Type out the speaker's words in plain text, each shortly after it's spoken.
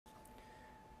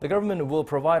The government will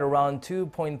provide around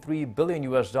 $2.3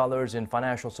 billion in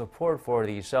financial support for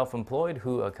the self-employed,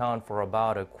 who account for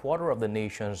about a quarter of the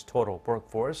nation's total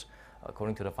workforce.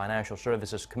 According to the Financial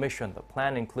Services Commission, the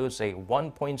plan includes a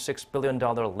 $1.6 billion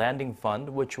landing fund,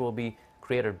 which will be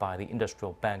created by the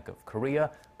Industrial Bank of Korea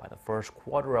by the first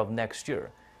quarter of next year.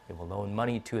 It will loan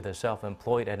money to the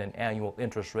self-employed at an annual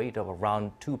interest rate of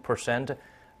around 2%.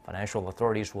 Financial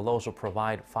authorities will also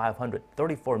provide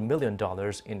 $534 million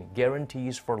in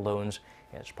guarantees for loans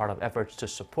as part of efforts to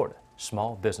support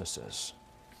small businesses.